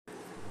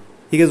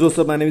Hey guys, what's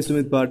up? My name is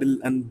Sumit Patil,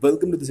 and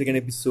welcome to the second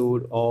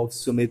episode of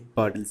Sumit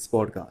Patil's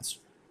podcast.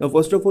 Now,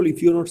 first of all,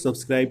 if you're not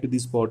subscribed to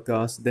this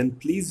podcast, then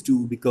please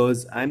do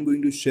because I'm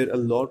going to share a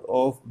lot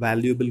of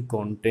valuable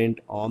content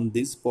on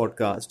this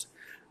podcast,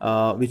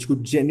 which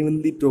could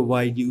genuinely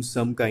provide you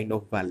some kind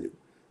of value.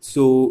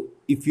 So,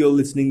 if you're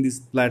listening this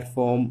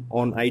platform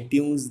on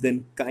iTunes,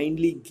 then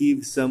kindly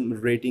give some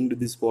rating to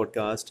this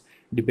podcast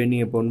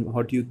depending upon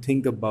what you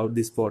think about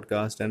this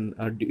podcast. And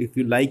if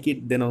you like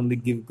it, then only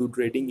give good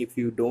rating. If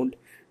you don't,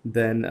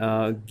 then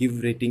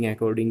give rating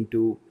according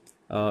to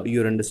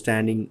your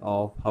understanding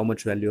of how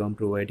much value I'm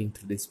providing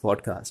through this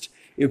podcast.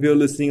 If you're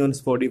listening on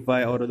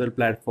Spotify or other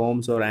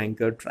platforms or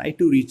Anchor, try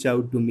to reach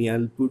out to me.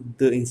 I'll put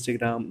the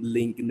Instagram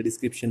link in the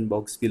description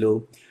box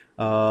below.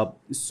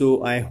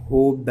 So I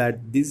hope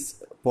that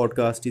this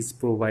podcast is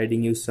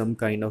providing you some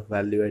kind of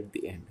value at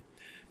the end.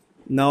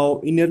 Now,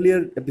 in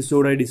earlier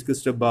episode, I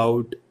discussed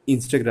about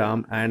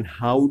Instagram and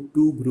how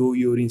to grow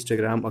your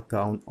Instagram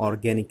account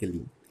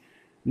organically.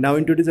 Now,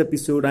 in today's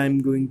episode,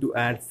 I'm going to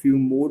add few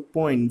more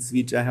points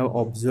which I have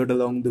observed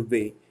along the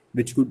way,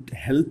 which could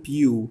help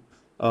you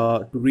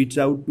to reach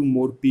out to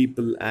more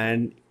people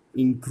and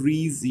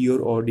increase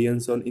your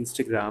audience on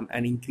Instagram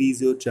and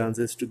increase your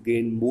chances to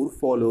gain more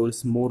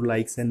followers, more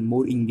likes, and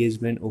more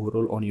engagement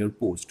overall on your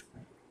post.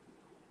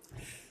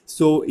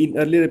 So in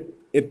earlier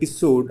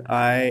episode,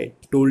 I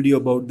told you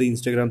about the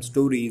Instagram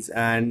stories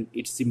and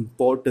its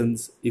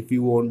importance if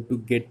you want to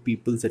get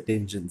people's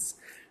attentions.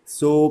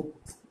 So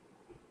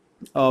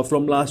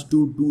from last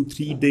 2 to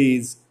 3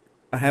 days,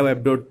 I have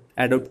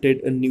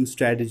adopted a new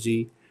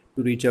strategy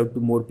to reach out to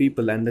more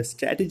people, and the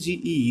strategy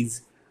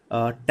is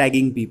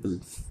tagging people.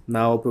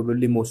 Now,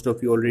 probably most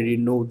of you already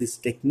know this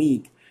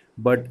technique,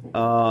 but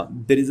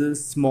there is a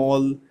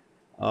small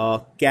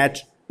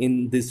catch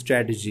in this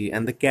strategy,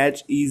 and the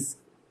catch is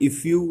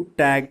if you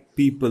tag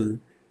people,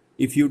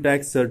 if you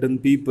tag certain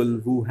people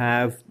who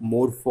have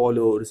more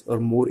followers or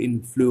more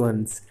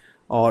influence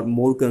or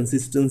more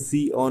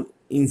consistency on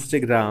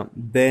Instagram,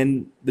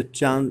 then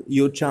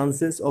your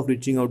chances of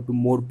reaching out to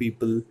more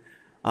people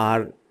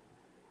are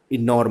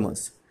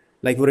enormous.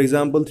 Like for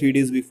example, 3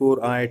 days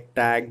before I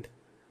tagged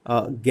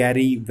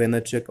Gary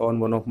Vaynerchuk on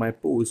one of my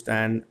posts,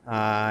 and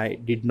I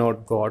did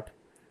not got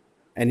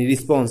any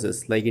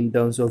responses. Like in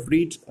terms of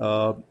reach,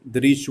 the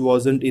reach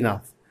wasn't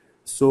enough.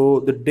 So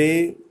the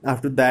day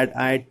after that,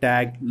 I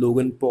tagged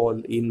Logan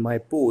Paul in my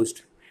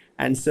post,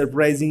 and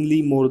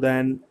surprisingly, more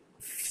than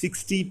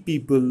 60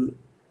 people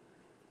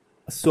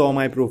saw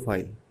my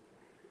profile.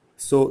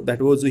 So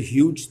that was a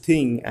huge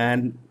thing.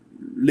 And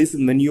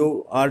listen, when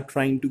you are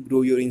trying to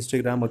grow your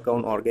Instagram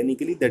account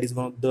organically, that is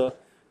one of the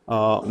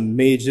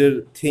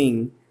major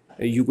thing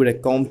you could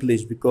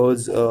accomplish,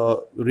 because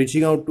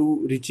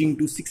reaching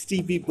to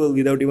 60 people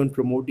without even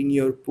promoting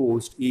your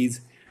post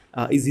is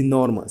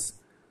enormous.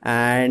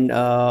 And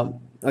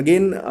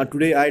again,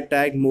 today I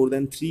tagged more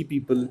than 3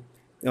 people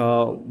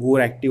who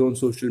are active on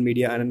social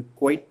media and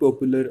quite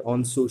popular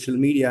on social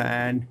media,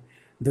 and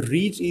the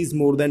reach is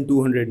more than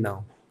 200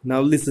 now. Now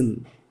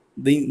listen,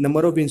 the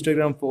number of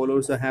Instagram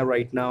followers I have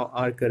right now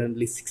are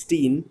currently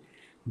 16,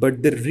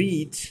 but the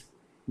reach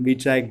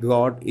which I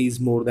got is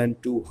more than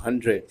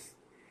 200.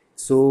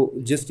 So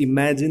just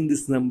imagine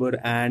this number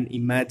and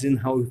imagine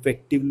how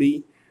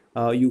effectively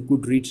you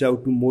could reach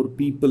out to more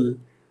people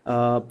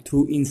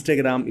through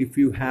Instagram if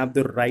you have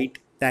the right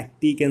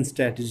tactic and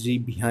strategy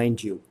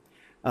behind you.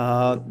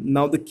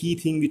 Now, the key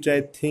thing which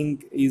I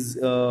think is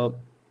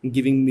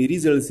giving me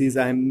results is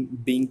I'm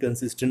being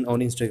consistent on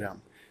Instagram.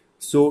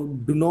 So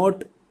do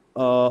not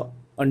uh,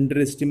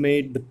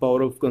 underestimate the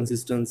power of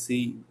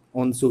consistency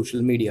on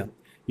social media.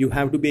 You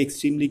have to be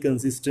extremely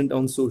consistent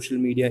on social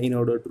media in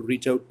order to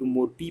reach out to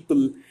more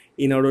people,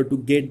 in order to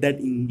get that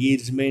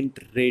engagement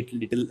rate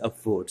little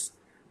upwards.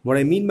 What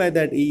I mean by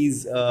that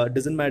is,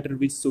 doesn't matter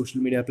which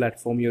social media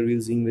platform you're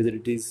using, whether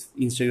it is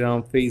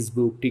Instagram,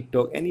 Facebook,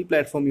 TikTok, any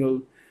platform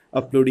you're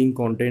uploading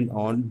content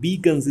on, be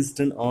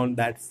consistent on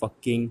that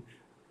fucking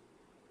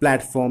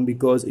platform,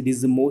 because it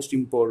is the most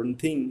important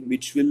thing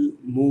which will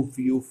move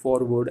you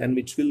forward and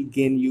which will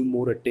gain you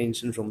more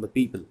attention from the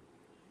people.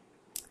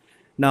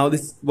 Now,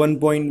 this one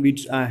point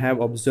which I have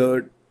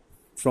observed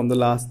from the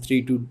last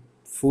 3 to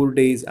 4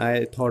 days,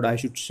 I thought I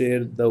should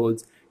share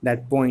those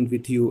that point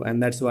with you,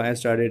 and that's why I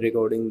started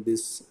recording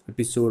this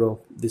episode of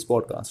this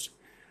podcast.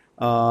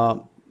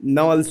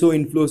 Now, also,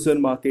 influencer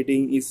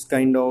marketing is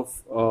kind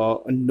of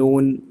a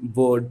known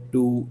word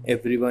to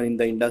everyone in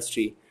the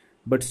industry,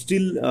 but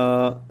still,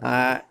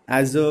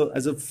 as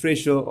a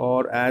fresher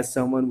or as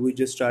someone who is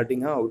just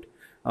starting out,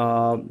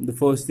 the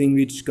first thing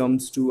which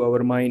comes to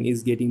our mind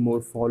is getting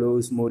more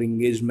followers, more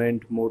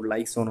engagement, more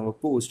likes on our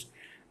post.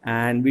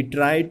 And we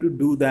try to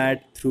do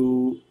that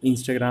through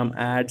Instagram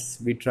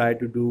ads. We try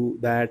to do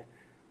that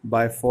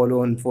by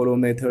follow and follow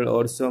method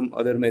or some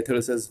other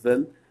methods as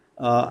well.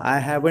 I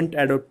haven't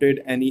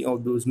adopted any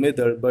of those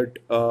methods, but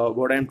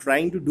what I'm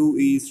trying to do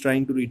is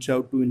trying to reach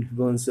out to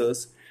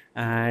influencers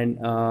and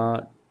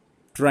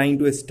trying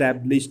to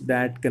establish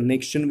that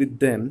connection with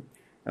them,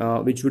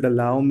 which would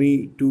allow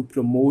me to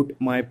promote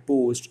my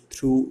post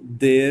through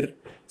their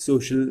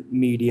social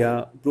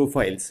media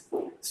profiles.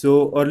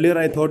 So earlier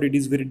I thought it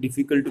is very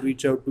difficult to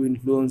reach out to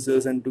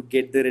influencers and to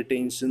get their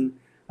attention,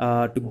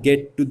 to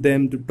get to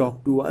them to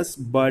talk to us.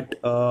 But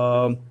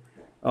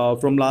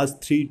from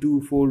last 3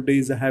 to 4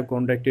 days, I have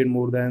contacted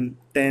more than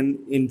 10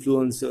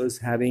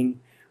 influencers having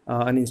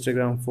an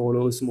Instagram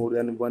follows more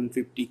than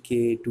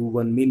 150K to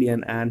 1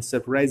 million, and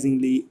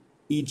surprisingly,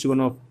 each one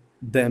of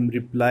them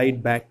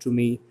replied back to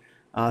me,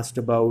 asked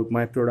about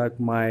my product,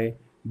 my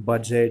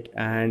budget,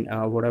 and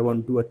what I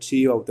want to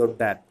achieve out of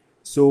that.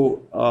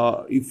 So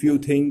if you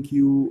think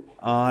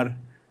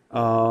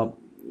uh,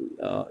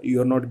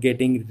 you're not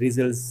getting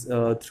results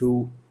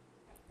through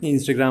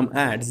Instagram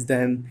ads,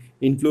 then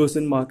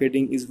influencer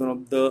marketing is one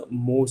of the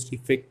most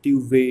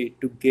effective way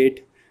to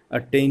get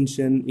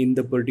attention in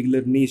the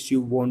particular niche you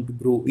want to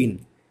grow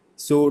in.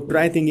 So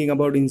try thinking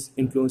about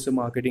influencer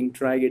marketing.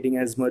 Try getting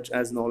as much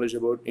as knowledge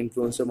about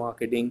influencer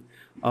marketing.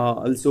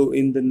 Also,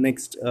 in the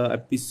next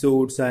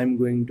episodes, I'm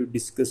going to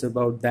discuss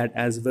about that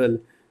as well.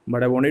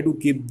 But I wanted to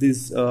keep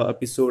this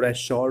episode as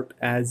short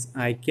as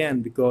I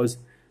can because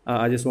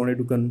I just wanted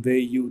to convey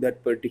you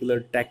that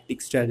particular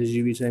tactic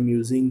strategy which I'm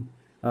using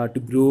to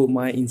grow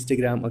my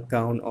Instagram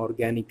account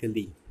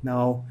organically.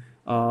 Now,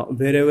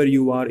 wherever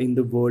you are in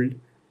the world,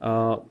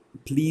 uh,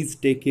 please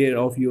take care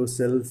of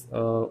yourself.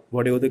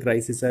 Whatever the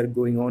crises are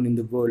going on in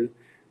the world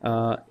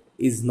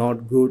is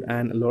not good,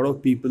 and a lot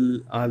of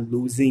people are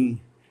losing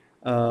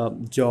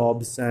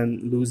jobs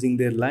and losing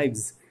their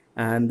lives.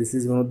 And this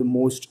is one of the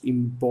most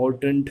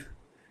important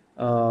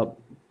uh,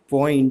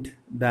 point,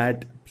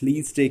 that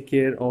please take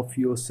care of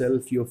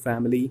yourself, your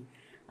family,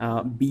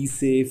 be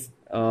safe,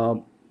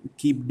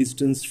 keep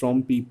distance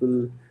from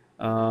people,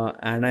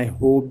 and I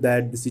hope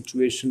that the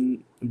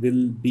situation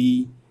will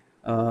be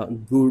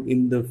good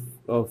in the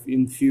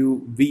in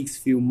few weeks,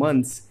 few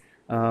months,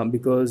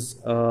 because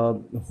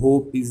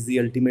hope is the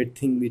ultimate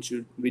thing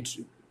which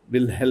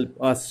will help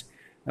us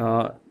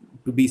uh,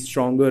 to be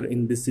stronger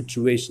in this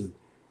situation.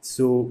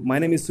 So my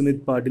name is Sumit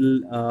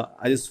Patil.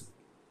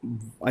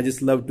 I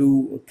just love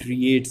to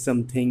create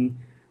something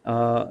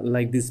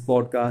like this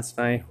podcast.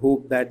 I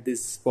hope that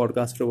this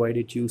podcast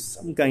provided you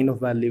some kind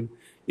of value.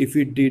 If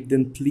it did,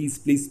 then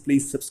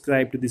please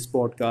subscribe to this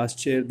podcast.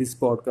 Share this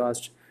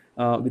podcast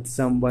with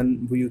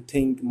someone who you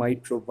think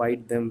might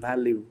provide them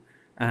value.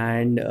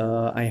 And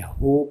I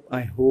hope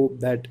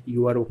that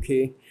you are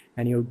okay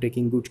and you're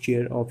taking good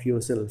care of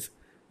yourself.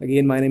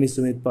 Again, my name is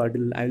Sumit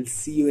Patil. I'll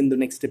see you in the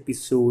next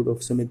episode of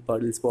Sumit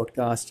Patil's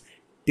podcast.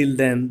 Till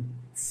then,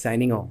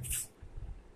 signing off.